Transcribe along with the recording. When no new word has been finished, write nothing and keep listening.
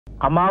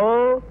അമ്മാവോ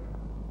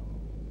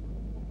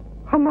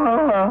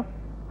അമ്മാവാ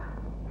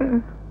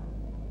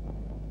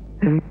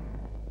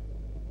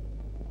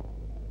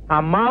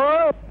അമ്മാവോ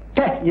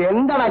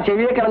എന്താണാ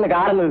ചെവിയെ കിടന്ന്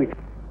കാണുന്നത്?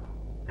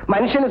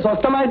 മനുഷ്യന്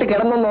സ്വസ്ഥമായിട്ട്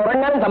കിടന്നൊന്ന്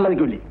ഉറങ്ങാനും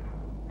സമ്മതിക്കൂലേ?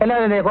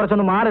 എല്ലാവരും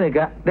കുറച്ചൊന്ന് മാറി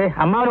നിൽക്കുക. ദേ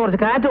അമ്മാവിന്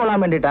കുറച്ച് കാറ്റ് കൊള്ളാൻ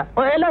വേണ്ടിട്ടാ.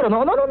 എല്ലാവരും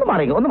ഒന്ന്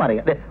മാറിയ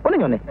ഒന്ന്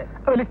ഞൊന്നേ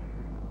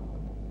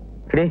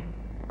എടേ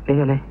നീ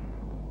ഞൊന്നേ.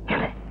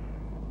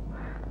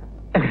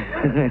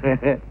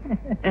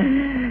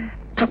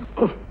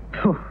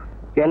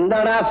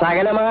 എന്താടാ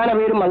സകലമാന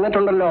പേരും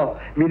വന്നിട്ടുണ്ടല്ലോ,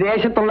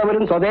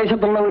 വിദേശത്തുള്ളവരും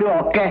സ്വദേശത്തുള്ളവരും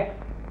ഒക്കെ.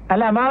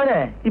 അല്ല അമ്മാവനെ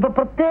ഇപ്പൊ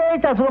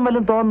പ്രത്യേകിച്ച് അസുഖം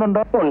വല്ലതും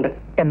തോന്നുന്നുണ്ടോ? ഉണ്ട്.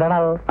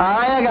 എന്താണാവോ?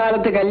 ആയ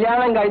കാലത്ത്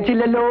കല്യാണം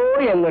കഴിച്ചില്ലല്ലോ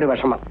എന്നൊരു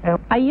വിഷമം.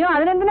 അയ്യോ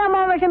അതിനെന്തിനാ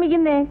അമ്മാവൻ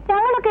വിഷമിക്കുന്നേ?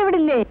 ഞങ്ങളൊക്കെ ഇവിടെ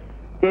ഇല്ലേ?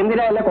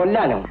 എന്തിനാ എന്നെ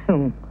കൊല്ലാനോ?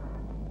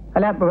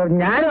 അല്ല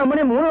ഞാനും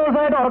അമ്മനെ 3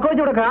 ദിവസമായിട്ട് ഉറക്കം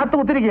വെച്ച് ഇവിടെ കാത്തു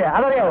കുത്തിരിക്കുക.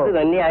 അതറിയാവോ? അത്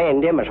തന്നെയായ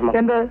എന്റെയും വിഷമം.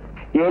 എന്ത്?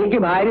 എനിക്ക്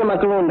ഭാര്യ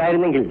മക്കളും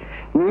ഉണ്ടായിരുന്നെങ്കിൽ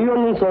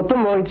നീയൊന്നും സ്വത്തും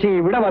മോഹിച്ച്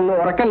ഇവിടെ വന്ന്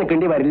ഉറക്കം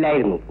നിൽക്കേണ്ടി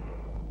വരില്ലായിരുന്നു.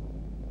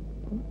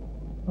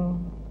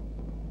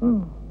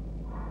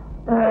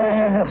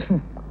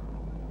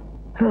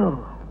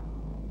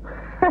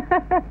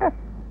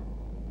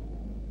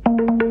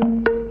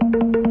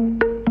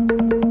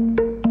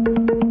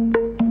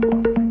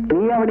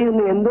 നീ അവിടെ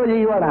നിന്ന് എന്തോ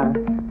ചെയ്യുവാടാ?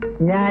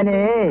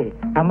 ഞാനേ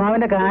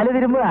അമ്മാവന്റെ കാല്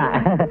തിരുമ്പുക.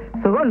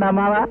 സുഖമുണ്ടോ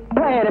അമ്മാവ?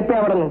 എരപ്പ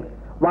അവിടെ നിന്ന്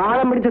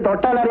വാളം പിടിച്ച്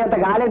തൊട്ടാലറിയാത്ത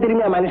കാലെ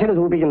തിരിഞ്ഞാ മനുഷ്യനെ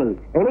സൂപ്പിക്കുന്നത്.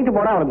 എനിക്ക്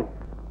പോടാ അവിടെ.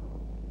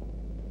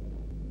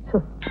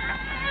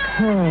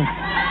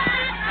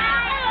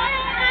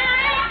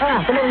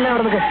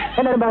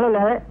 എല്ലാവരും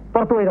ബഹളമില്ലാതെ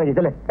പുറത്തു പോയി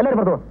കഴിച്ചല്ലേ? എല്ലാവരും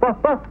പുറത്തു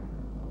പോ.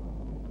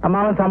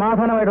 അമ്മാവൻ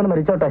സമാധാനമായിട്ടൊന്ന്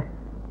മരിച്ചോട്ടെ.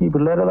 ഈ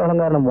പിള്ളേരുടെ ബഹളം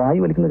കാരണം വായു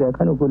വലിക്കുന്നത്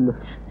കേൾക്കാൻ ഒക്കുമല്ലോ.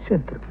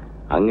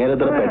 അങ്ങനെ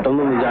ഇത്ര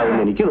പെട്ടെന്നൊന്നും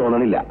ഇതാകുമെന്ന് എനിക്ക്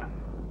തോന്നണില്ല.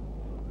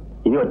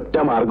 ഇനി ഒറ്റ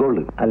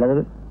മാർഗമുള്ളൂ. അല്ലാതെ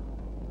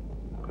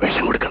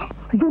വിഷം കൊടുക്കണം.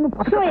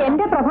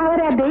 എന്റെ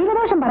പ്രഭാകര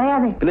ദൈവദോഷം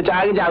പറയാതെ. പിന്നെ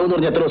ചാകുന്ന്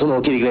പറഞ്ഞ് എത്ര ദിവസം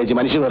നോക്കിയിരിക്കണേ?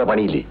 മനുഷ്യൻ വേറെ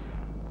പണിയില്ലേ?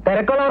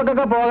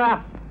 തിരക്കുള്ളവർക്കൊക്കെ പോകാം.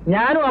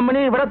 ഞാനും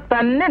അമ്മനും ഇവിടെ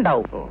തന്നെ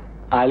ഉണ്ടാവും.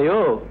 അല്ലയോ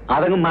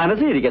അതങ്ങ്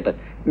മനസ്സിരിക്കട്ടെ.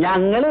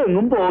 ഞങ്ങള്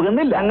എങ്ങും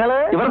പോകുന്നില്ല. ഞങ്ങള്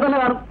ഇവിടെ തന്നെ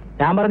കാണും.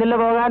 ഞാൻ പറഞ്ഞില്ല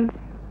പോകാൻ.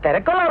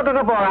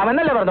 തിരക്കുള്ളവർക്കൊക്കെ പോകാം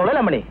എന്നല്ലേ പറഞ്ഞോളൂ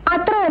അമ്മണി?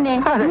 അത്ര തന്നെ.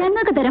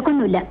 ഞങ്ങൾക്ക്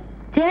തിരക്കൊന്നുമില്ല.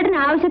 ചേട്ടന്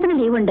ആവശ്യത്തിന്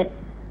ലീവുണ്ട്.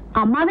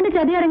 അമ്മാവിന്റെ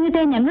ചതി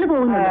ഇറങ്ങിയിട്ടേ ഞങ്ങൾ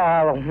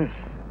പോകുന്നുള്ളൂ.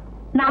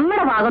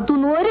 നമ്മുടെ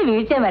ഭാഗത്തുനിന്ന് ഒരു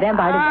വീഴ്ച വരാൻ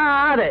പാടില്ല.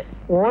 അതെ,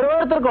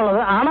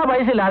 ഓരോരുത്തർക്കുള്ളത് ആണോ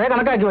പൈസ ഇല്ലാതെ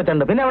കണക്കാക്കി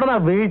വെച്ചിട്ടുണ്ട്. പിന്നെ എവിടെ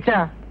വീഴ്ച?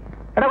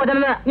 എടാ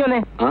കൊച്ചനെ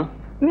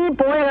നീ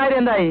പോയ കാര്യം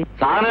എന്തായി?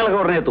 സാധനങ്ങളൊക്കെ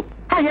ഉടനെ എത്തും.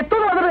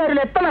 എത്തുന്നു പറഞ്ഞ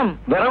കാര്യമില്ല, എത്തണം.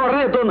 വേറെ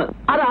ഉടനെ എത്തുമെന്ന്.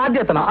 അത്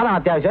ആദ്യം എത്തണം, അതാണ്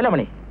അത്യാവശ്യം അല്ലേ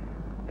മണി?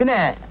 പിന്നെ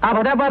ആ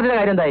ഭജന പാർട്ടിയുടെ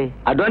കാര്യം എന്തായി?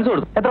 അഡ്വാൻസ്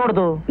കൊടുത്തു. എത്ര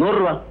കൊടുത്തു? 100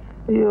 രൂപ.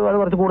 അയ്യോ അത്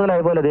കുറച്ച്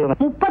കൂടുതലായി പോലെ ദൈവം.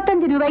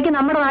 35 രൂപയ്ക്ക്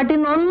നമ്മുടെ നാട്ടിൽ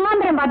നിന്ന് 1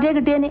 തരം പാർട്ടിയെ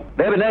കിട്ടിയേനെ.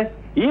 പിന്നെ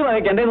ഈ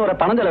വകയ്ക്ക് എന്റെ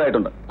പണം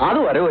ചെലവായിട്ടുണ്ട്. അത്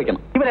വരെ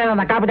വയ്ക്കണം. ഇവരേതാ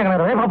നക്കാപ്പിച്ച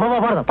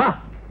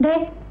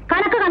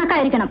കണക്ക്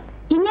കണക്കായിരിക്കണം.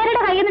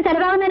 ഇങ്ങേരുടെ കയ്യിൽ നിന്ന്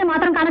ചെലവാകുന്നതിന്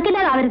മാത്രം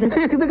കണക്കില്ലാതാവരുത്.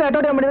 ഇത്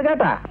കേട്ടോട്ടെ അമ്മ, ഇത്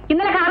കേട്ടാ?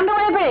 ഇന്നലെ കറണ്ട്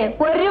പോയപ്പോഴേ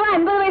 1 രൂപ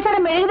 50 പൈസയുടെ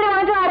മെഴുകുതിരി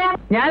വാങ്ങിച്ചു ആരാ?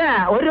 ഞാനാ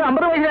 1 രൂപ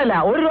 50 പൈസയല്ല,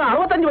 1 രൂപ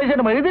 65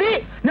 പൈസയുടെ മെഴുകുതിരി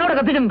ഞാൻ അവിടെ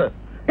കത്തിക്കുന്നുണ്ട്.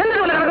 എന്തൊരു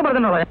കണക്ക്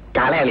പറഞ്ഞോ?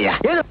 കളയളിയാ,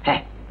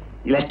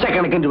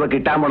 ലക്ഷക്കണക്കിന് രൂപ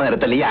കിട്ടാൻ പോണ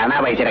നേരത്തല്ലേ ഈ അനാ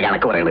പൈസയുടെ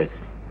കണക്ക് പറയണത്?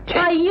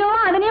 അയ്യോ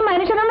അതിന്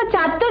മനുഷ്യനൊന്ന്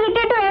ചത്ത്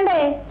കിട്ടിയിട്ട് വേണ്ടേ?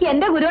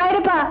 എന്റെ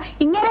ഗുരുവായൂരപ്പ,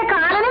 ഇങ്ങനെ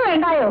കാലനും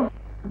വേണ്ടായോ?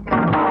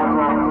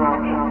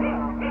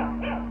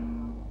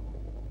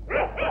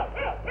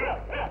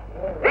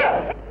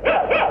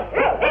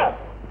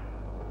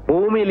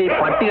 ഭൂമിയിൽ ഈ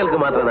പട്ടികൾക്ക്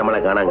മാത്രമേ നമ്മളെ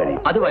കാണാൻ കഴിയും.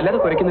 അത് വല്ലാതെ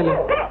കുറയ്ക്കുന്നില്ല.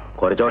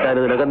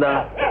 കുറച്ചോട്ടാനും നിനക്കെന്താ?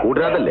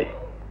 കൂട്ടുകാരല്ലേ?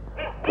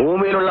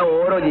 ഭൂമിയിലുള്ള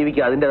ഓരോ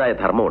ജീവിക്കും അതിൻ്റെതായ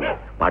ധർമ്മമുണ്ട്.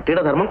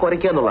 പട്ടിയുടെ ധർമ്മം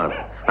കുറയ്ക്കുക എന്നുള്ളതാണ്.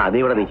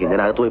 അതിവിടെ നിൽക്കും.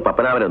 ഞാൻ അകത്ത് പോയി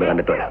പപ്പനാവനെ ഒന്ന്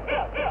കണ്ടിട്ട് വരാം.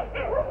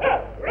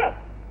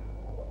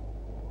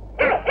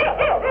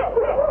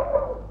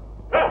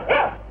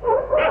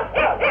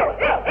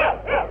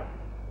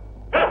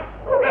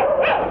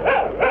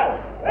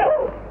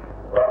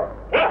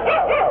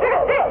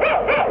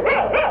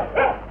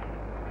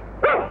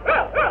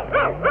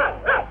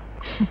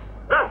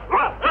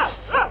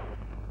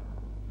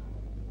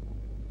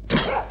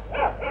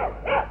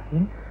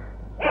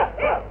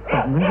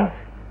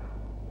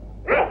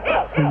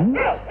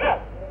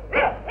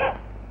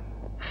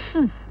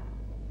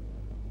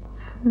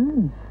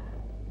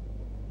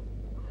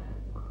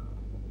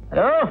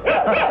 ഹലോ,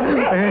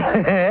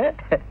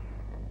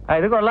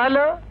 ഇത്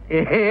കൊള്ളാലോ.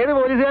 ഏത്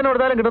പോലീസുകാരൻ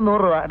കൊടുത്താലും കിട്ടും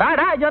 100 രൂപ.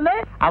 ഡാ ഇതൊന്നേ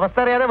അവസ്ഥ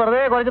അറിയാതെ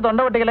വെറുതെ കുറച്ച് തൊണ്ട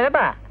പൊട്ടിക്കല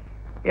കേട്ടാ.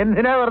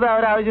 എന്തിനാ വെറുതെ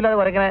അവരാവശ്യമില്ലാതെ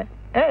കുറയ്ക്കണേ?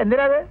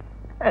 എന്തിനാ അത്?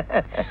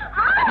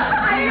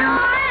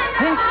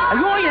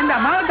 അയ്യോ എന്റെ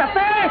അമ്മാവൻ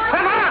ചത്തേ.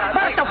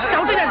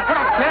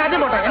 ഞാൻ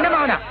ആദ്യം പോട്ടെ. എന്റെ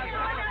മാവനാ.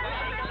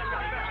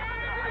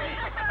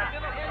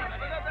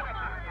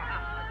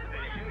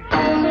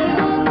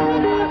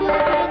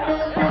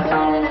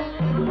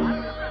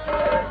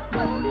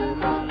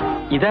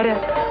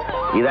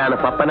 ഇതാണ്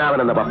പപ്പനാവൻ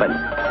എന്ന പപ്പൻ.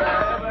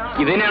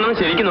 ഇതന്നെയാണെന്ന്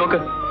ശരിക്കും നോക്ക്.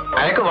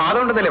 അയാൾക്ക് വാദം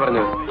ഉണ്ടെന്നല്ലേ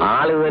പറഞ്ഞു?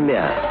 ആള്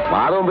തന്നെയാ.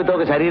 വാദവും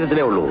പിത്തമൊക്കെ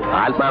ശരീരത്തിലേ ഉള്ളൂ.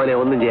 ആത്മാവിനെ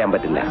ഒന്നും ചെയ്യാൻ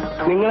പറ്റില്ല.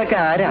 നിങ്ങളൊക്കെ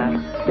ആരാ?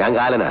 ഞാൻ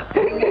കാലനാ.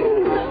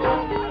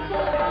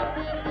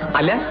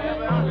 അല്ല,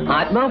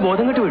 ആത്മാവ്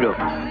ബോധം കെട്ട് വീഴോ?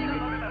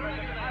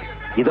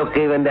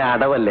 ഇതൊക്കെ ഇവന്റെ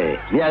അടവല്ലേ?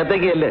 നീ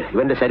അകത്തേക്കല്ലേ?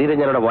 ഇവന്റെ ശരീരം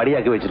ഞാനിവിടെ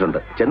വടിയാക്കി വെച്ചിട്ടുണ്ട്.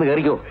 ചെന്ന്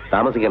കയറിക്കോ,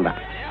 താമസിക്കണ്ട.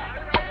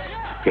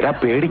 ഇടാ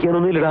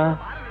പേടിക്കാനൊന്നുമില്ലടാ.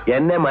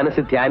 എന്നെ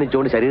മനസ്സിൽ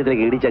ധ്യാനിച്ചുകൊണ്ട്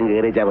ശരീരത്തിലേക്ക് ഇടിച്ചങ്ങ്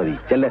കയറിച്ചാൽ മതി.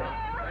 ചെല്ല്.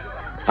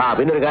 ആ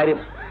പിന്നെ ഒരു കാര്യം,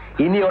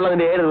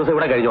 ഇനിയുള്ളതിന്റെ 7 ദിവസം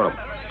ഇവിടെ കഴിഞ്ഞോണം.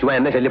 ചുമ്മാ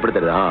എന്നെ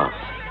ശല്യപ്പെടുത്തരുത്. ആ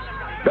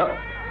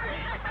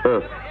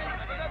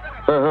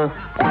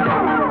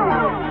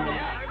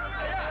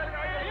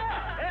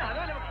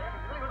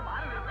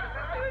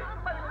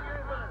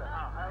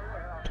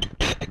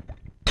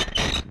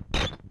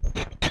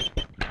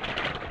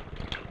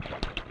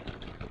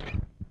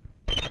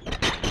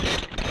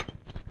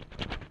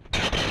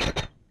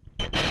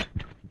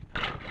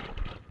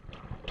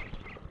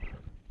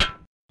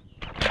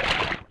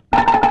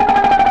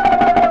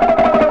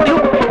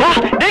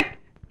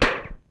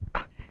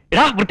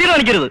വൃത്തി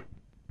കാണിക്കരുത്.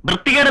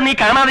 വൃത്തികേട് നീ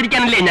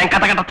കാണാതിരിക്കാനല്ലേ ഞാൻ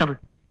കഥ കടച്ചത്.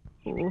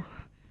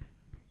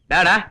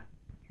 ഡാടാ,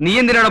 നീ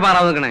എന്തിനാണ്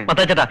പാറാവ് നിൽക്കണേ?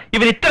 പത്താച്ചേട്ടാ,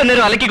 ഇവൻ ഇത്ര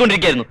നേരം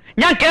അലക്കിക്കൊണ്ടിരിക്കായിരുന്നു.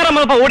 ഞാൻ കേറാൻ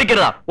വന്നപ്പോ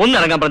ഓടിക്കരുതാ.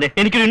 ഒന്നിറങ്ങാൻ പറഞ്ഞേ,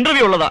 എനിക്കൊരു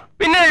ഇന്റർവ്യൂ ഉള്ളതാ.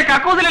 പിന്നെ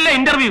കക്കൂസിലല്ലേ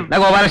ഇന്റർവ്യൂ?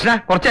 ഗോപാലകൃഷ്ണ,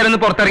 കുറച്ചേരം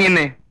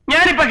പുറത്തിറങ്ങിയെന്നേ.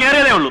 ഞാനിപ്പോ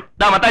കയറിയതേ ഉള്ളൂ.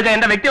 മത്താച്ച,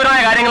 എന്റെ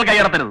വ്യക്തിപരമായ കാര്യങ്ങൾ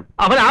കൈയടത്തരുത്.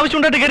 അവൻ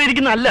ആവശ്യമുണ്ടായിട്ട്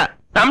കയറിയിരിക്കുന്നതല്ല.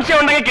 സംശയം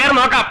ഉണ്ടെങ്കിൽ കയറി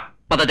നോക്കാം.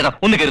 പത്താച്ചേട്ടാ,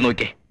 ഒന്ന് കയറി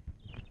നോക്കിയേ.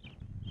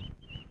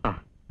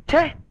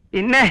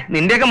 പിന്നെ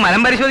നിന്റെയൊക്കെ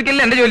മനം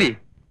പരിശോധിക്കല്ലേ എന്റെ ജോലി.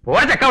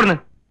 പോരാ ചക്ക അവിടുന്ന്.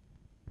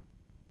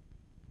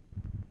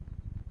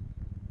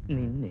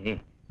 നിന്നെ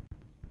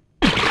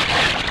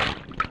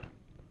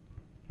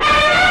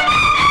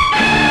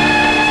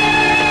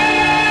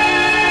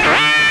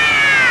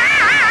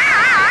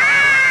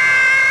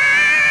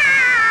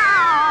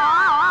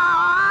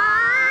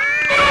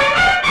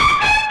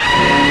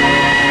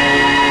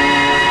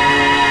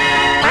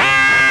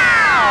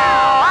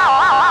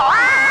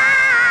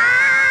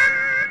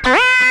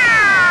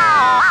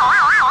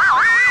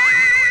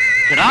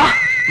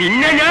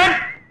നിന്നെ ഞാൻ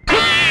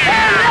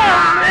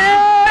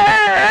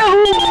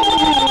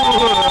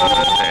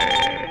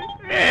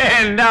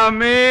എന്റെ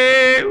അമ്മേ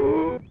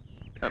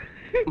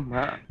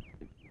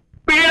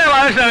പീഡ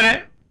ബാലകൃഷ്ണനെ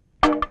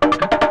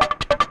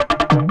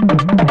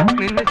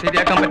നിന്നെ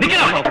ശരിയാക്കാൻ പറ്റില്ല.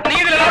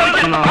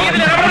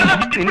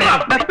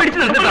 പിടിച്ചു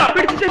നിർത്തണ്ട.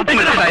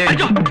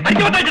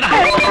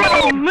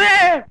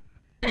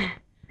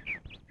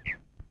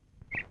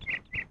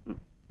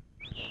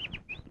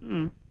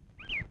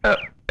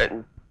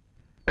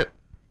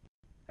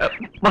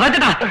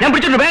 മതാച്ചേട്ടാ, ഞാൻ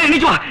പിടിച്ചോണ്ട് വേഗം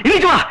എണീച്ചു വാ.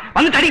 എണീച്ചു വാ,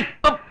 വന്ന് തടി.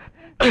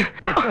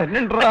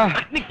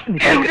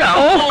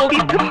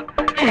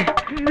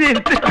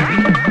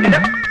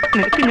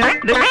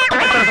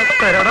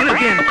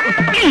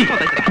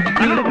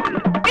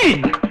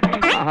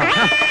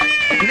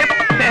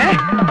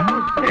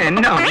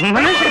 എന്നെ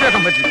അങ്ങനെ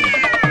ശരിയാക്കാൻ പറ്റില്ല.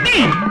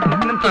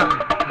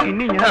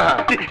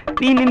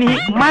 ഇനി നീ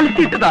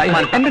മലത്തിട്ടതായി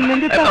എന്റെ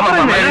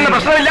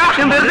പ്രശ്നമില്ല.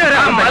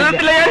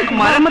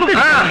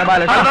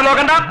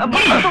 നോക്കണ്ട.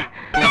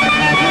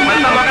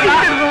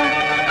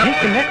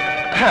 പിന്നെ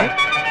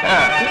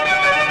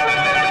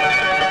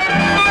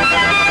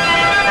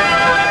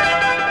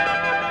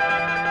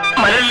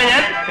മലല്ല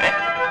ഞാൻ.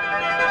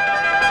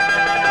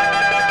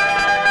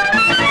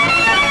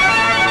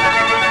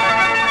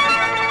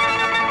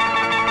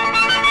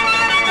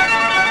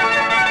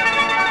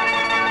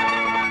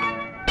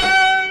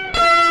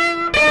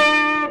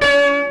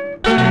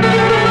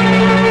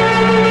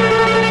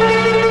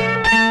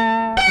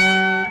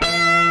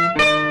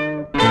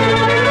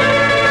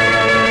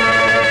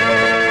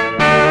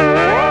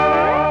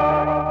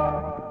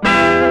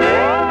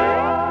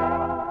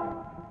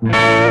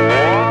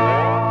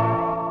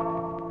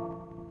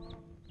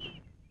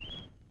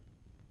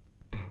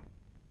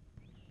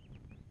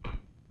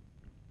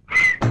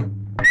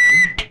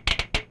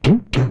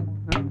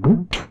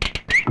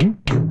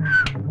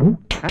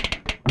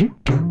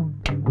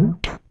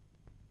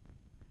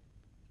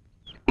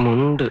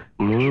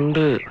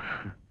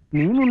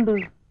 നീ മുണ്ട്.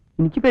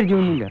 എനിക്ക്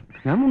പരിചയമൊന്നുമില്ല.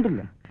 ഞാൻ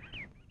മുണ്ടില്ല.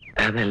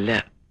 അതല്ല,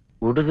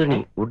 ഉടുതുണി.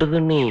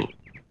 ഉടുതുണി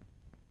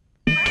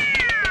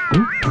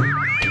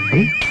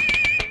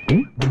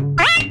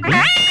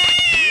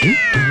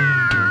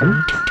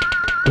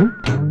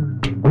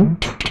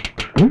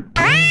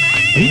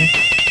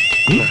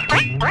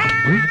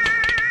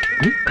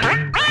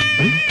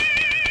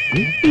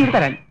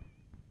തരാൻ.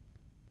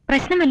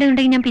 പ്രശ്നം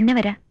വല്ലതുണ്ടെങ്കിൽ ഞാൻ പിന്നെ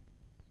വരാം.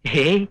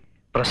 ഹേയ്,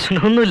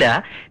 പ്രശ്നമൊന്നുമില്ല.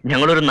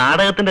 ഞങ്ങളൊരു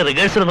നാടകത്തിന്റെ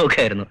റിഹേഴ്സൽ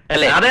നോക്കായിരുന്നു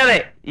അല്ലേ? അതെ അതെ,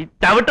 ഈ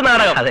ചവിട്ട്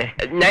നാടകം. അതെ,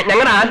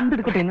 ഞങ്ങളുടെ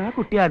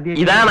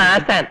ഇതാണ്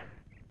ആശാൻ.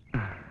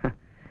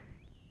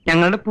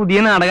 ഞങ്ങളുടെ പുതിയ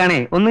നാടകമാണേ.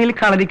 ഒന്നുകിൽ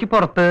കളരിക്ക്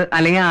പുറത്ത്,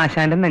 അല്ലെങ്കിൽ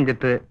ആശാന്റെ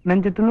നെഞ്ചത്ത്.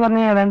 നെഞ്ചത്ത് എന്ന്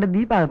പറഞ്ഞാൽ ഏതാണ്ട്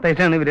ഈ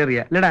ഭാഗത്തായിട്ടാണ്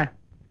ഇവരറിയാ. അല്ലടാ,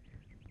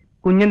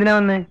 കുഞ്ഞെന്തിനാ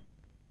വന്നേ?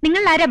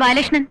 നിങ്ങൾ ആരാ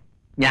ബാലകൃഷ്ണൻ?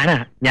 ഞാനാ.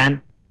 ഞാൻ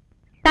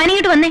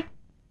താനിങ്ങോട്ട് വന്നേ.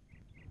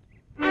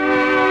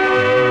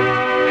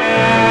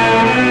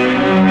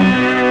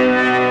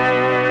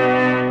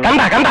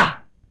 കണ്ടാ?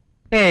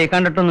 ഏയ്,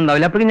 കണ്ടിട്ടൊന്നും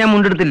ഉണ്ടാവില്ല. അപ്പോഴും ഞാൻ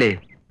മുണ്ടെടുത്തില്ലേ?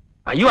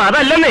 അയ്യോ,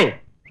 അതല്ലെന്നേ.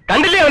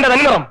 കണ്ടില്ലേ അവന്റെ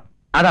തനിനിറം?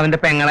 അത് അവന്റെ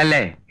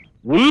പെങ്ങളല്ലേ?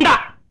 ഉണ്ട.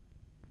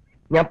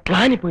 ഞാൻ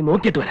പ്ലാനിൽ പോയി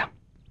നോക്കിയിട്ട് വരാം.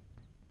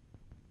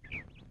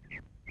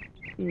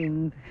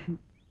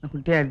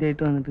 കുട്ടി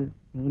ആദ്യമായിട്ട് വന്നിട്ട്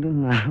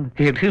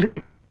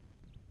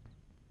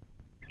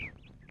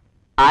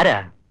ആരാ?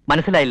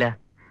 മനസ്സിലായില്ല.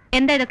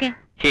 എന്താ ഇതൊക്കെ?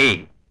 ഹേയ്,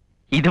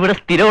 ഇതിവിടെ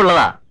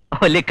സ്ഥിരമുള്ളതാ.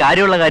 വലിയ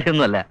കാര്യമുള്ള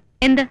കാര്യമൊന്നുമല്ല.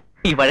 എന്ത്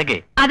ഈ വഴക്കേ?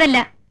 അതല്ല,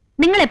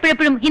 നിങ്ങൾ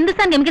എപ്പോഴെപ്പോഴും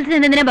ഹിന്ദുസ്ഥാൻ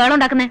കെമിക്കൽസിൽ എന്തിനാ ബഹളം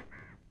ഉണ്ടാക്കുന്നേ?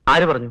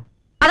 ആര് പറഞ്ഞു?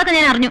 അതൊക്കെ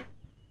ഞാൻ അറിഞ്ഞു.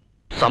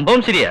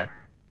 സംഭവം ശരിയാ.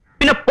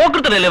 പിന്നെ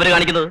പോക്കൃത്തല്ലേ അവര്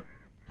കാണിക്കുന്നത്?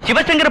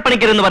 ശിവശങ്കര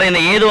പണിക്കർ എന്ന് പറയുന്ന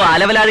ഏതോ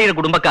അലവലാതിയുടെ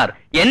കുടുംബക്കാർ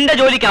എന്റെ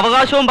ജോലിക്ക്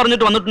അവകാശവും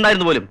പറഞ്ഞിട്ട്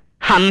വന്നിട്ടുണ്ടായിരുന്നു പോലും.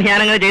 അന്ന്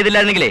ഞാനങ്ങനെ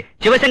ചെയ്തില്ലായിരുന്നെങ്കിലേ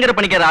ശിവശങ്കര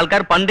പണിക്കർ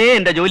ആൾക്കാർ പണ്ടേ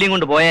എന്റെ ജോലിയും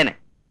കൊണ്ട് പോയേനെ.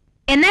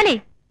 എന്നാലേ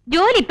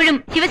ജോലി ഇപ്പോഴും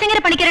ശിവശങ്കര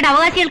പണിക്കരുടെ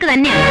അവകാശികൾക്ക്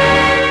തന്നെയാണ്.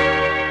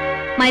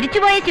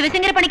 മരിച്ചുപോയ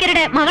ശിവശങ്കര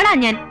പണിക്കരുടെ മകളാ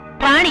ഞാൻ,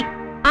 റാണി.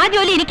 ആ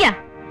ജോലി എനിക്കാ.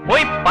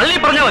 പോയി പള്ളി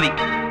പറഞ്ഞാ മതി.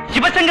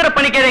 ശിവശങ്കര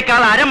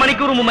പണിക്കരേക്കാൾ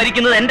അരമണിക്കൂർ മുമ്പ്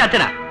മരിക്കുന്നത് എന്റെ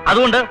അച്ഛനാ.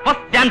 അതുകൊണ്ട്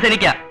ഫസ്റ്റ് ചാൻസ്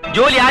എനിക്കാ.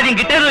 ജോലി ആദ്യം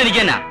കിട്ടിയതും എനിക്ക്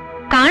തന്നെ.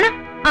 കാണാം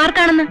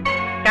ആർക്കാണെന്ന്.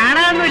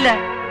 കാണാനൊന്നുമില്ല.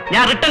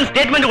 ഞാൻ റിട്ടേൺ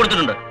സ്റ്റേറ്റ്മെന്റ്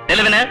കൊടുത്തിട്ടുണ്ട്.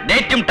 തെളിവിന്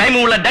ഡേറ്റും ടൈമും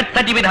ഉള്ള ഡെത്ത്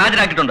സർട്ടിഫിക്കറ്റ്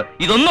ഹാജരാക്കിയിട്ടുണ്ട്.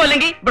 ഇതൊന്നും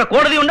അല്ലെങ്കിൽ ഇവിടെ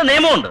കോടതിയുണ്ട്,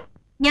 നിയമമുണ്ട്.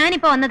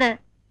 ഞാനിപ്പോ വന്നത്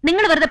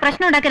നിങ്ങൾ വെറുതെ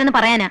പ്രശ്നം ഉണ്ടാക്കരുതെന്ന്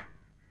പറയാനാ.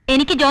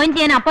 എനിക്ക് ജോയിൻ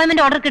ചെയ്യാൻ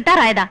അപ്പോയിന്റ്മെന്റ് ഓർഡർ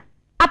കിട്ടാറായതാ.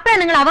 അപ്പോഴാണ്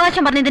നിങ്ങൾ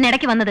അവകാശം പറഞ്ഞ്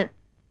ഇതിനിടയ്ക്ക് വന്നത്.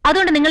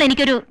 അതുകൊണ്ട് നിങ്ങൾ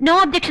എനിക്കൊരു നോ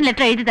ഒബ്ജക്ഷൻ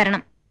ലെറ്റർ എഴുതി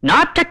തരണം. No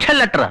objection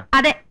letter?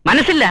 അതെ.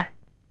 മനസ്സില്ല.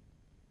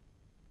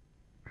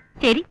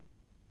 ശരി,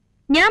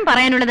 ഞാൻ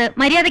പറയാനുള്ളത്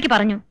മര്യാദയ്ക്ക്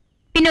പറഞ്ഞു.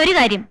 പിന്നെ ഒരു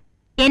കാര്യം,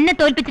 എന്നെ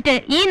തോൽപ്പിച്ചിട്ട്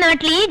ഈ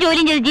നാട്ടിൽ ഈ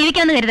ജോലിയും ചെയ്ത്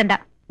ജീവിക്കാമെന്ന് കരുതണ്ട.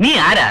 നീ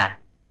ആരാ?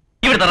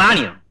 ഇവിടുത്തെ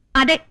റാണിയോ?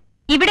 അതെ,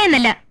 ഇവിടെ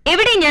നിന്നല്ല,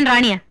 എവിടെയും ഞാൻ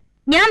റാണിയാ.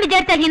 ഞാൻ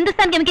വിചാരിച്ചാൽ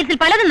ഹിന്ദുസ്ഥാൻ കെമിക്കൽസിൽ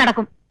പലതും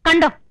നടക്കും.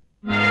 കണ്ടോ?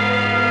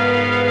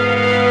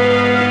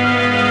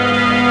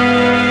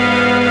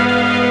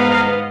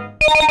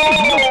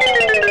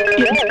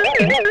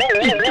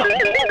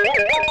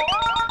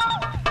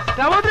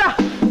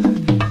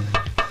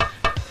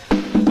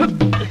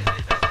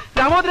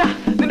 രാമോദ്ര,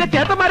 നിന്റെ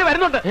ചേട്ടന്മാര്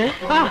വരുന്നുണ്ട്.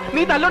 ആ,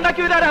 നീ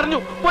തല്ലുണ്ടാക്കിയവരറിഞ്ഞു.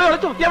 പോയി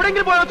ഒളിച്ചോ,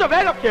 എവിടെങ്കിലും പോയി ഒളിച്ചോ,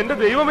 വേഗം. എന്റെ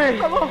ദൈവമേ,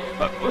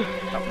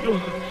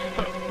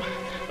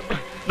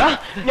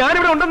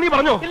 ഞാനിവിടെ ഉണ്ടെന്ന് നീ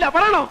പറഞ്ഞോ? ഇല്ല.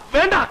 പറയണോ?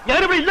 വേണ്ട,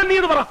 ഞാനിവിടെ ഇല്ലെന്ന് നീ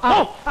എന്ന് പറ.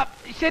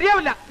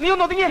 ശരിയാവില്ല, നീ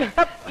ഒന്ന് ഒതുങ്ങിയേ.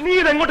 നീ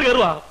ഇതെങ്ങോട്ട്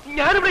കയറുവാ?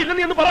 ഞാനിവിടെ ഇല്ലെന്ന്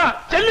നീ എന്ന് പറ.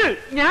 ചെല്ല്.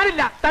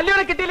 ഞാനില്ല.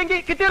 തല്ലിയോടെ കിട്ടിയില്ലെങ്കിൽ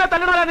കിട്ടിയോടെ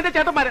തല്ലണോടാ നിന്റെ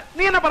ചേട്ടന്മാര്.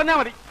 നീ എന്നെ പറഞ്ഞാ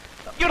മതി.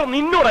 ഇവിടെ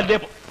നിന്നോടല്ലേ.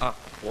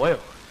 പോയോ?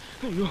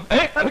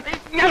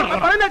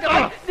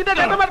 നിന്റെ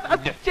ചേട്ടന്മാർ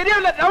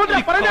ശരിയാവില്ല.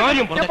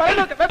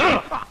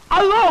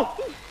 അല്ലോ,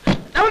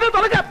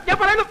 തുറക്കാം. ഞാൻ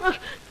പറയുന്നു.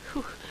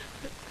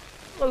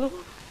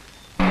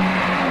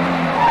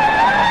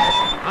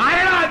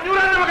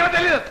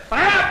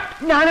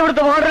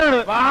 ഞാനിവിടുത്തെ വാർഡനാണ്.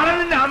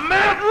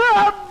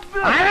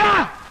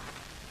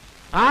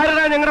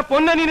 ആരാ ഞങ്ങളുടെ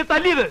പൊന്നനീന്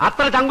തല്ലിയത്?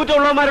 അത്ര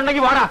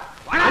ചങ്കുറ്റുള്ളവന്മാരുണ്ടെങ്കിൽ വാടാ.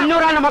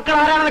 500 മക്കൾ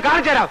ആരാണെന്ന്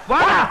കാണിച്ചു തരാം.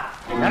 വാടാ,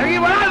 ഇറങ്ങി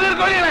വാടാ.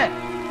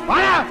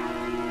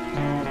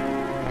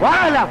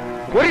 വാടല്ല,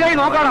 ഒരു കൈ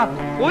നോക്കാടാ.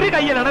 ഒരു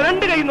കൈയിലാണ്,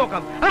 2 കൈ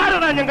നോക്കാം.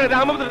 ആരാടാ ഞങ്ങൾ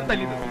രാമഭദ്രൻ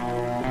തല്ലിയത്?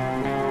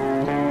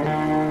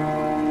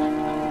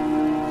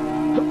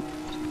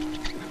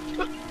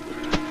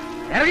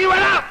 ഇറങ്ങി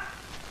വാടാ.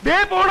 ദേ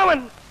പോണവൻ,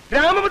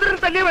 രാമഭദ്രൻ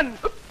തല്ലിയവൻ.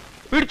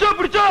 പിടിച്ചോ.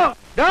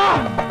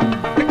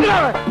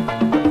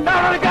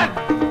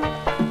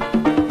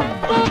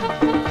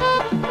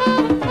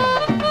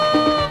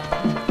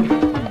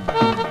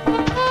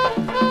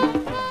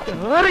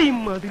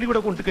 അതിലൂടെ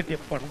കൊണ്ട് കെട്ടിയ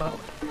പണ്ടാവ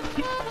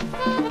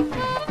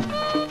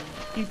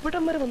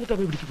ഇവിടം വരെ വന്നിട്ട് അവ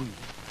പിടിച്ചു പോയി.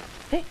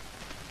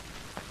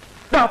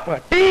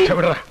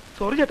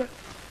 സോറി ചേട്ടാ,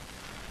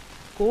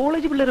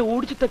 കോളേജ് പിള്ളേരെ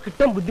ഓടിച്ചിട്ട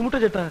കിട്ടാൻ ബുദ്ധിമുട്ടാ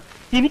ചേട്ടാ.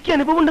 എനിക്ക്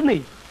അനുഭവം ഉണ്ടെന്നേ.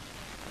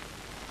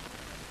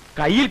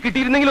 കയ്യിൽ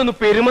കിട്ടിയിരുന്നെങ്കിൽ ഒന്ന്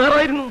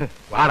പെരുമാറായിരുന്നു.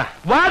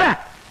 വാടാ.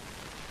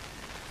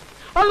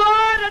 അല്ലോ,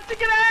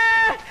 രക്ഷിക്കണേ.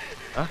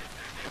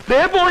 ദേ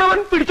പോണവൻ.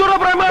 പിടിച്ചോടാ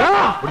പ്രേമ.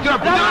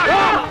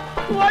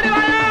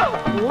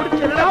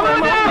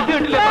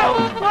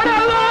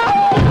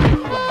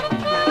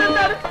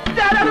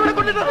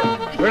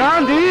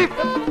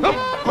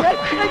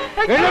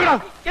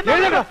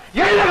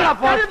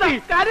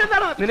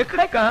 നിനക്ക്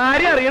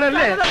കാര്യം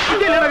അറിയണല്ലേ?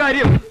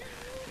 കാര്യം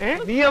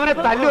നീ അവനെ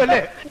തല്ലുവല്ലേ?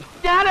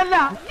 ഞാനല്ല,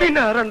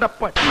 പിന്നെ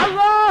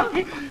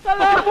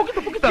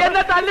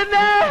എന്നെ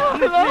തല്ലുന്നേ.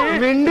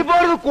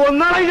 മിണ്ടിപ്പോയത്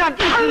കൊന്നാളെ ഞാൻ.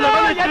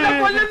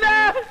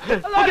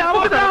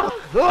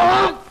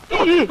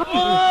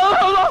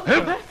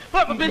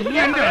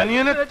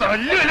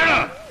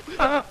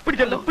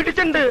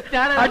 പിടിച്ചിട്ടുണ്ട്.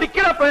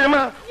 അടിക്കട പ്രേമ,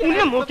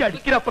 ഉന്നം നോക്കി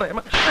അടിക്കട പ്രേമ.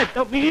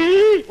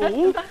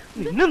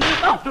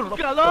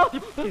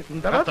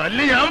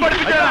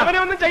 അവനെ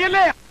ഒന്നും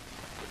ചെയ്യല്ലേ.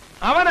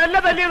 അവനല്ല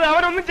തല്ലിയത്,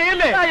 അവനൊന്നും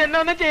ചെയ്യല്ലേ. എന്നെ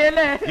ഒന്നും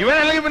ചെയ്യല്ലേ.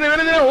 ഇവനല്ലെങ്കിൽ പിന്നെ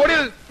ഇവനെന്തിനാ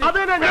ഓടിയത്? അത്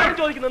തന്നെ ഞാൻ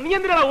ചോദിക്കുന്നത്. നീ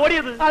എന്തിനാണ്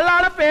ഓടിയത്?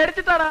 അള്ളാനെ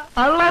പേടിച്ചിട്ടാണ്.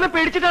 അള്ളാനെ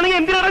പേടിച്ചിട്ടാണെങ്കിൽ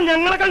എന്തിനാണ്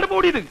ഞങ്ങളെ കണ്ടു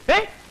ഓടിയത്?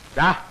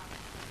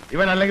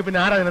 ഇവനല്ലെങ്കിൽ പിന്നെ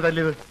ആരാ നിന്നെ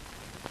തല്ലിയത്?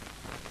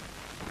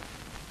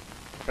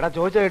 എടാ,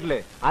 ചോദിച്ച കേട്ടില്ലേ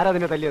ആരാ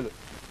നിന്നെ തല്ലിയത്?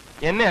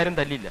 എന്നെ ആരും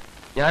തല്ലിയില്ല,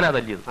 ഞാനാ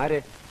തല്ലിയത്. ആരെ?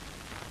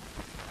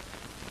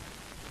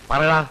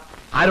 പറയടാ,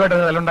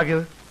 ആരുമായിട്ടാണ്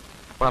തല്ലുണ്ടാക്കിയത്?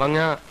 പറഞ്ഞ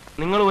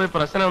നിങ്ങൾ പോയി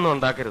പ്രശ്നമൊന്നും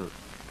ഉണ്ടാക്കരുത്.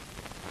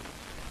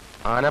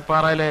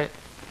 ആനപ്പാറയിലെ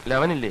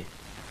ലവനില്ലേ,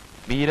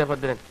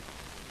 വീരഭദ്രൻ,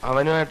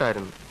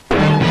 അവനുമായിട്ടായിരുന്നു.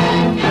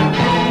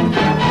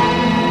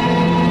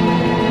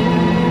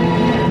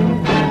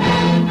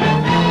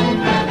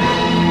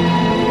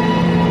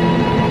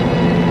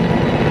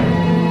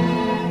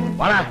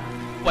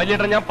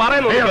 വലിയേട്ടൻ, ഞാൻ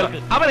പറയുന്നു,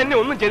 അവൻ എന്നെ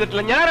ഒന്നും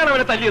ചെയ്തിട്ടില്ല. ഞാനാണ്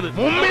അവനെ തല്ലിയത്.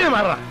 മുമ്പിൽ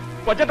മാറാ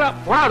കൊച്ചേട്ടാ.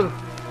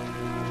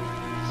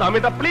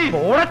 സമിത പ്ലീസ്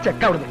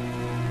ചെക്ക അവിടുന്ന്.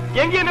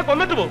 എങ്കിൽ എന്നെ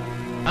കൊന്നിട്ട് പോകും.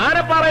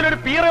 ആനപ്പാറയിൽ ഒരു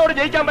പീറയോട്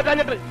ജയിക്കാൻ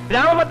പറ്റാഞ്ഞിട്ട്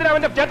രാമഭദ്രൻ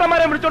അവന്റെ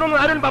ചേട്ടന്മാരെ വിളിച്ചോണെന്ന്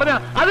ആരും പറഞ്ഞ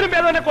അതിനും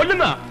ഭേദം എന്നെ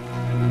കൊല്ലുന്ന.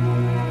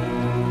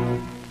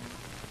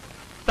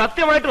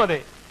 സത്യമായിട്ടും അതെ.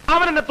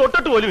 അവൻ എന്നെ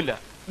തൊട്ടിട്ട് പോലുമില്ല.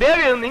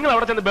 ദേവി, നിങ്ങൾ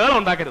അവിടെ ചെന്ന് ബേളം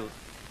ഉണ്ടാക്കരുത്.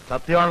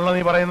 സത്യമാണല്ലോ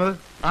നീ പറയുന്നത്?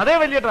 അതേ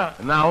വലിയേട്ടാ.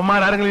 എന്നാ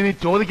അവന്മാരാരെങ്കിലും ഇനി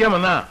ചോദിക്കാൻ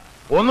വന്നാ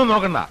ഒന്നും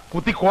നോക്കണ്ട,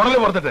 കുത്തി കുടല്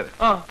പുറത്തിട്ട്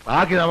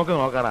ബാക്കി നമുക്ക്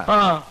നോക്കാടാ.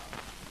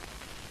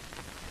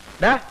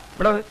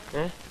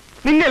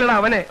 നിന്നല്ലടാ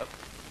അവനെ.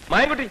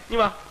 മായൻകുട്ടി നീ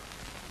വാ.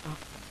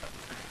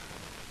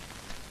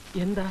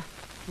 എന്താ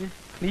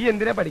നീ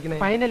എന്തിനാ പഠിക്കണേ?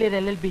 Final year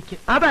LLBക്ക്.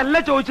 അതല്ല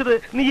ചോദിച്ചത്,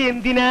 നീ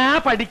എന്തിനാ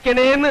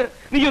പഠിക്കണേന്ന്.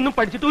 നീ ഒന്നും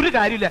പഠിച്ചിട്ട് ഒരു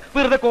കാര്യമില്ല,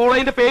 വെറുതെ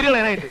കോളേജിന്റെ പേര്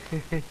കളയാനായിട്ട്.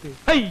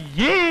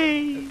 അയ്യേ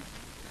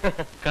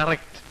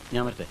കറക്റ്റ്.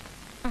 ഞാൻ വരട്ടെ.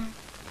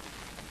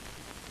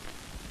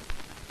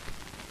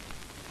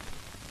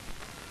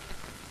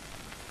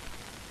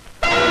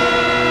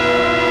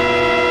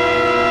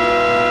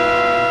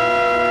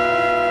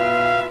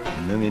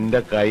 ഇന്ന്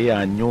നിന്റെ കൈ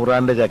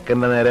 500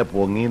 ചക്കന്റെ നേരെ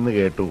പൊങ്ങിന്ന്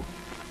കേട്ടു.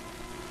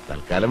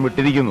 തൽക്കാലം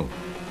വിട്ടിരിക്കുന്നു.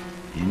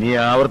 ഇനി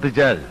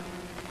ആവർത്തിച്ചാൽ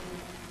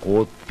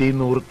കൊത്തി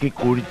നുറുക്കി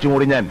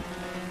കുഴിച്ചുമൂടി ഞാൻ.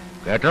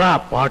 കേട്ടടാ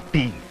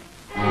പാട്ടി.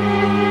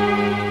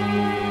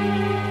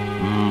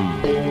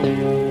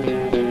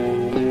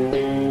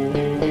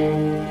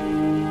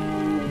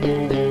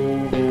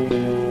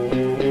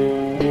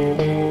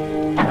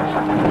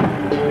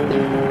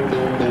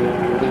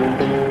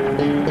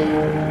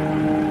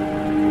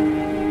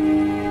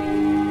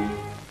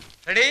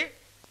 റെഡി?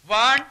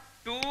 1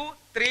 2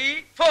 3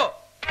 4.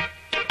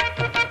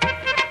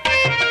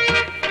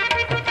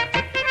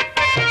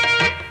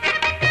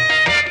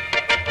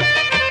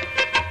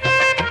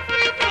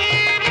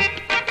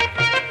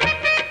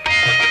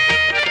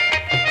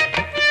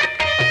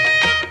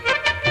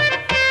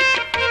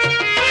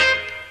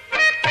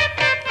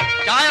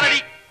 ചായ റെഡി.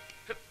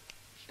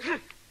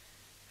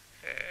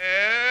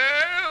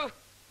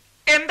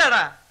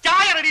 എന്താടാ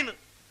ചായ റെഡിന്ന്?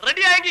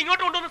 റെഡി ആയെങ്കിൽ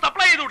ഇങ്ങോട്ട് കൊണ്ടുവന്ന്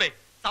സപ്ലൈ ചെയ്തൂടെ?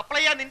 സപ്ലൈ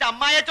ചെയ്യാൻ നിന്റെ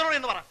അമ്മായച്ചനോട്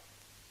എന്ന് പറ.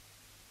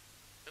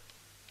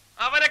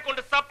 അവനെ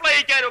കൊണ്ട് സപ്ലൈ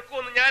ചെയ്യാൻ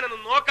ഒക്കുമെന്ന് ഞാനൊന്ന്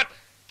നോക്കട്ടെ.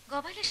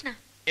 ഗോപാലകൃഷ്ണ,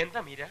 എന്താ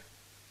മീര?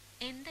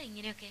 എന്താ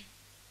ഇങ്ങനെയൊക്കെ?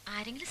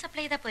 ആരെങ്കിലും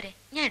സപ്ലൈ ചെയ്താ പോരെ?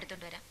 ഞാൻ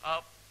എടുത്തോണ്ട് വരാം.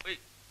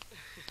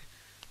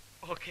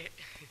 ഓക്കെ.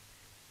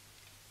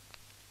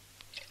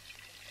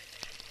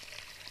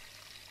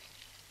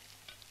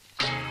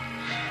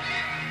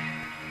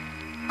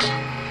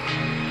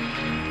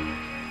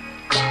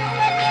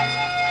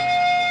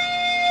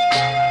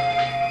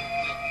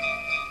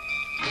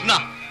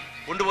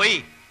 കൊണ്ടുപോയി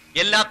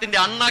എല്ലാത്തിന്റെ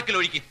അണ്ണാക്കിൽ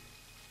ഒഴിക്കും.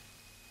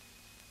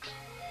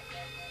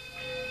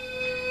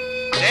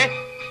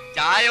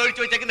 ചായ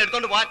ഒഴിച്ചു വെച്ചേക്കുന്ന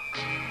എടുത്തോണ്ട് പോവാൻ.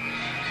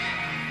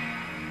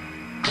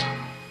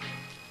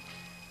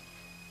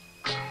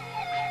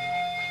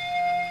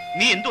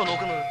 നീ എന്തുവാ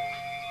നോക്കുന്നത്?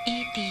 ഈ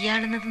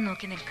തീയാളുന്നത്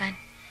നോക്കി നിൽക്കാൻ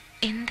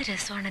എന്ത്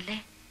രസമാണല്ലേ.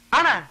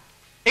 ആണാ?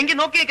 എങ്കിൽ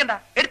നോക്കി നിൽക്കണ്ട,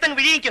 എടുത്തങ്ങ്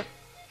വിഴിയിക്കോ.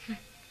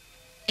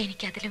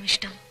 എനിക്കതിലും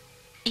ഇഷ്ടം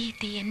ഈ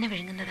തീ എന്നെ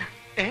വിഴുങ്ങുന്നതാ.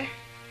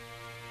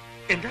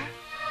 എന്താ?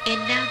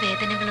 എല്ലാ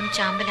വേദനകളും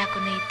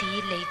ചാമ്പലാക്കുന്ന ഈ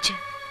തീയിൽ ലയിച്ച്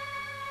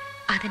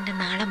അതിന്റെ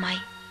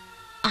നാളമായി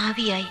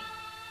ആവിയായി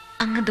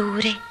അങ്ങ്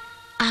ദൂരെ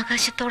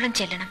ആകാശത്തോളം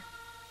ചെല്ലണം.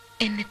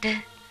 എന്നിട്ട്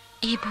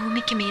ഈ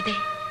ഭൂമിക്ക് മീതെ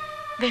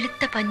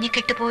വെളുത്ത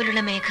പഞ്ഞിക്കെട്ട്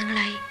പോലുള്ള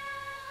മേഘങ്ങളായി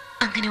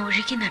അങ്ങനെ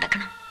ഒഴുകി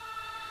നടക്കണം.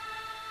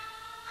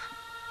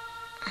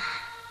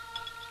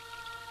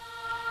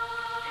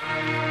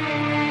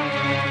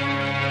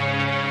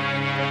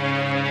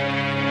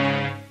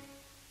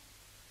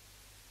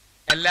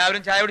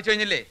 എല്ലാവരും ചായ കുടിച്ചു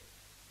കഴിഞ്ഞില്ലേ?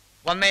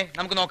 വന്നേ,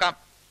 നമുക്ക് നോക്കാം.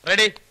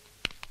 റെഡി?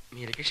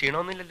 മീരയ്ക്ക്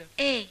ക്ഷീണമൊന്നുമില്ലല്ലോ?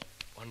 ഏയ്,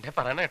 ഒണ്ടേ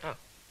പറയണ കേട്ടോ.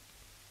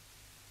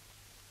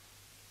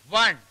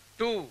 1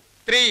 2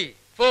 3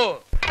 4.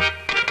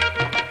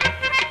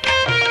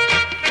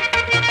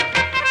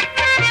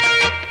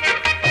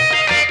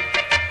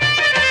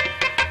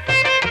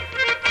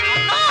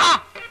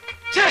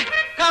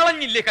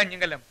 കളഞ്ഞില്ലേ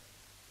കഞ്ഞിങ്കലം?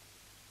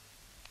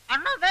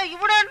 അണ്ണാ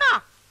ഇവിടെ അണ്ണാ,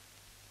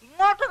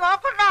 ഇങ്ങോട്ട്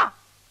നോക്കണ്ട.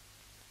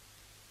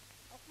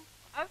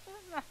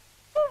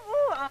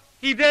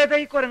 ഇതേതാ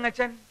ഈ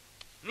കൊരങ്ങച്ചൻ?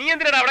 നീ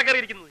എന്തിനാണ് അവിടെ കയറി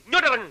ഇരിക്കുന്നത്?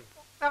 ഇങ്ങോട്ട് ഇറങ്ങ്.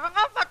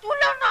 ഇറങ്ങാൻ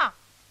പറ്റൂല അണ്ണാ.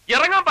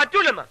 ഇറങ്ങാൻ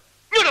പറ്റൂലെന്നാ?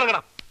 ഇങ്ങോട്ട്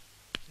ഇറങ്ങണം.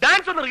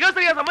 ഡാൻസ് ഒന്ന് റിഹേഴ്സൽ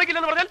ചെയ്യാൻ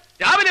സമ്മതിക്കില്ലെന്ന് പറഞ്ഞാൽ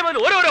രാവിലെ മുതൽ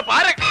ഓരോരോ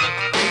പാര.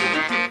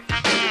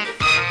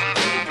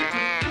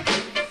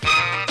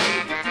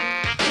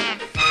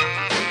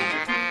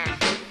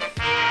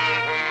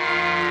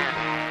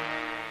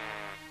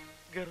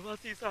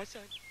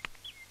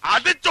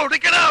 അത്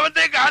ചൊടിക്കണ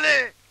അവന്റെ കാല്.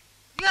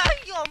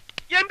 അയ്യോ,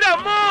 എന്റെ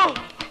അമ്മോ!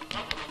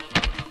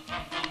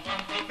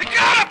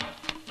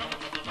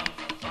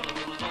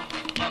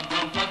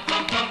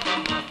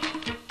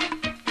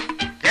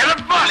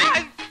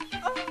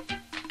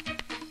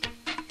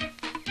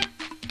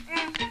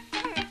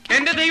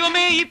 എന്റെ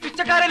ദൈവമേ, ഈ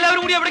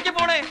പിച്ചക്കാരെല്ലാവരും കൂടി എവിടേക്ക്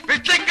പോണേ?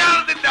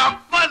 പിച്ചക്കാരന്റെ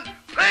അപ്പൻ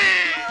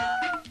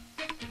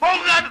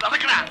പോകാൻ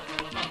നടക്കണ.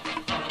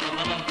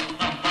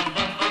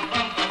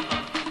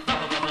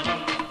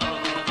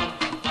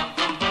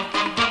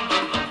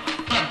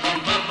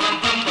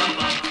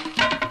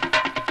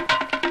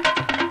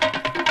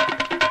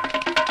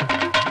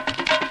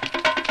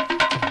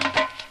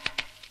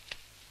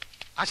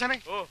 ആശാനെ,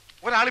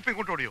 ഒരാളിപ്പോ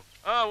ഇങ്ങോട്ട് ഓടിയോ?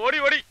 ഓടി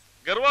ഓടി.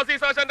 ഗർവാസി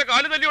സാശാന്റെ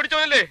കാല് തല്ലി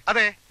ഓടിച്ചവനല്ലേ?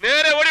 അതെ,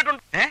 നേരെ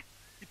ഓടിയിട്ടുണ്ട്.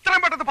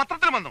 ഇത്രയും പെട്ടെന്ന്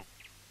പത്രത്തിൽ വന്നു.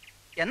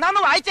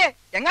 എന്നാന്ന് വായിച്ചേ,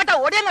 എങ്ങാട്ടാ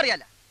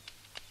ഓടിയെന്നറിയാല.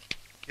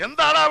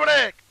 എന്താണ് അവിടെ?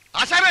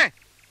 ആശാനെ,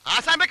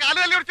 ആശാന്റെ കാല്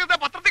തല്ലി ഒടിച്ചിരുന്ന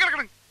പത്രത്തിൽ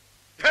കിടക്കണം.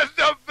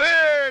 എന്റെ അമ്മേ,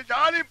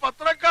 ഞാൻ ഈ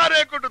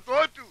പത്രക്കാരെ കൊണ്ട്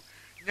തോറ്റു.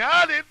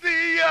 ഞാൻ എന്ത്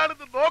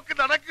ചെയ്യാണെന്ന് നോക്കി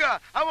നടക്കുക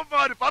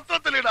അവന്മാര്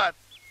പത്രത്തിലിടാൻ.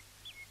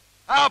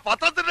 ആ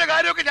പത്രത്തിന്റെ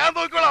കാര്യമൊക്കെ ഞാൻ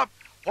നോക്കിക്കോളാം.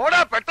 ഓടാ,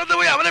 പെട്ടെന്ന്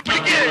പോയി അവനെ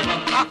പിടിക്കേ.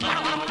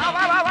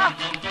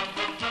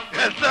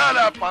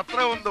 എന്താ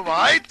പത്രം ഒന്ന്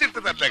വായിച്ചിട്ട്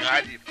തന്നെ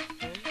കാര്യം.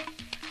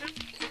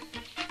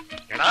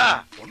 എടാ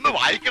ഒന്ന്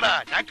വായിക്കടാ,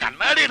 ഞാൻ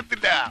കണ്ണാടി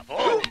എടുത്തില്ല.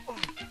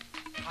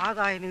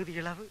 ആദായ നികുതി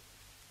ഇളവ്,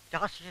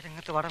 രാഷ്ട്രീയ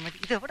രംഗത്ത് വടമതി,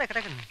 ഇതെവിടെ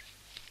കിടക്കുന്നു?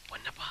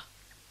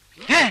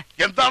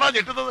 എന്താണോ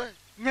ഞെട്ടുന്നത്?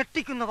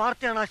 ഞെട്ടിക്കുന്ന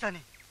വാർത്തയാണ്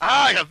ആശാനെ. ആ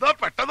എന്താ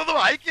പെട്ടെന്ന്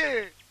വായിക്കേ.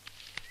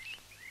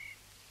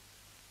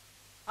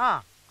 ആ,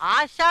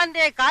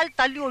 ആശാന്റെ കാൽ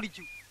തല്ലി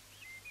ഓടിച്ചു.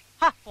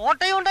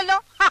 ഫോട്ടോയും ഉണ്ടല്ലോ.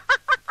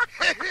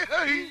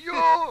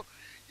 അയ്യോ,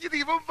 ഇത്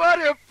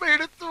ഇവന്മാരെ എപ്പ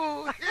എടുത്തു?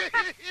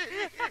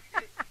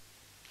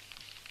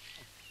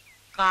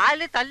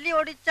 കാല് തല്ലി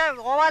ഓടിച്ച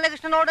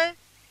ഗോപാലകൃഷ്ണനോട്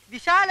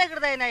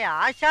വിശാലഹൃദയനായ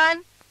ആശാൻ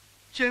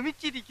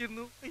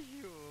ക്ഷമിച്ചിരിക്കുന്നു.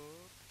 അയ്യോ,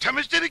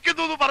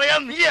 ക്ഷമിച്ചിരിക്കുന്നു എന്ന്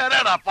പറയാൻ നീ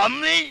ആരാടാ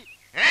പന്നി?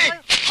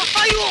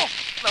 അയ്യോ,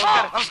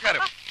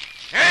 നമസ്കാരം.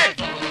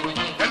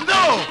 എന്തോ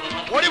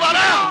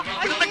ഓടിവാടാ,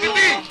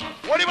 കിട്ടി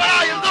ഓടിവാടാ.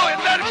 എന്തോ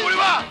എല്ലാരും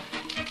ഓടിവാ,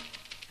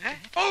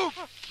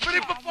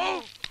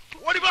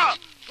 ഓടിവാ.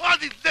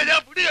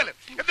 ഞാൻ പിടികള്,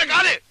 എന്റെ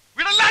കാല്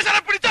വിടല്ലാ.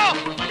 ശരം പിടിച്ചോ,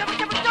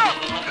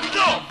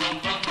 എന്തോ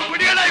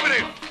പിടികളാ ഇവര്.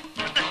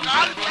 എന്റെ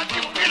കാല് തട്ടി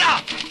മുട്ടിയടാ.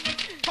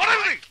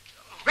 തുടരുത്,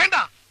 വേണ്ട,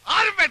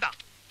 ആരും വേണ്ട.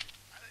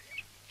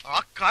 ആ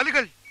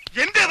കാലുകൾ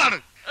എന്റേതാണ്.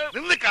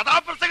 നിന്ന്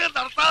കഥാപ്രസംഗം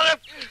നടത്താതെ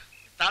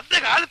തന്റെ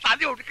കാല്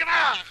തല്ലി ഒടുക്കണ.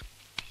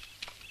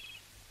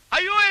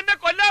 അയ്യോ, എന്നെ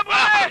കൊല്ലാൻ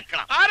പോലെ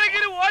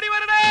ആരെങ്കിലും ഓടി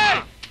വരണേ.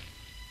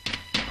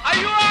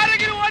 അയ്യോ,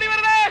 ആരെങ്കിലും ഓടി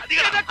വരണേ.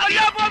 എന്നെ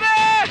കൊല്ലാൻ പോലെ.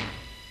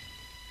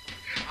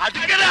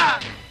 അടിക്കടാ.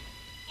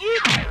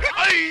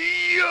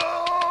 അയ്യോ,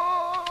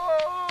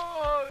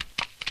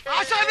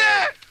 ആശാനെ,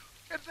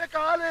 എന്റെ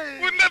കാല്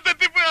മുന്നേ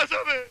തെറ്റിപ്പോയി.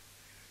 ആശാനെ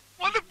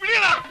ഒന്ന്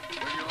പിടിയടാ.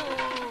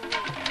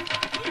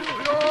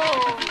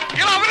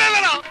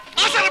 അവനല്ലടാ,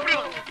 ആശാനെ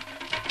പിടിയടാ.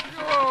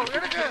 അയ്യോ,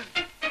 എടുക്ക്.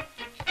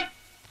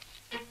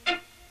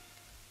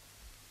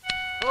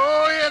 ഓ,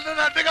 എന്റെ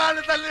രണ്ട്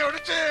കാല് തല്ലി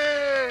ഒടിച്ച്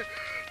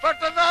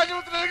പെട്ടെന്ന്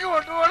ആശുപത്രിയിലേക്ക്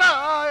കൊണ്ടുപോടാ.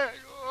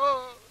 അയ്യോ.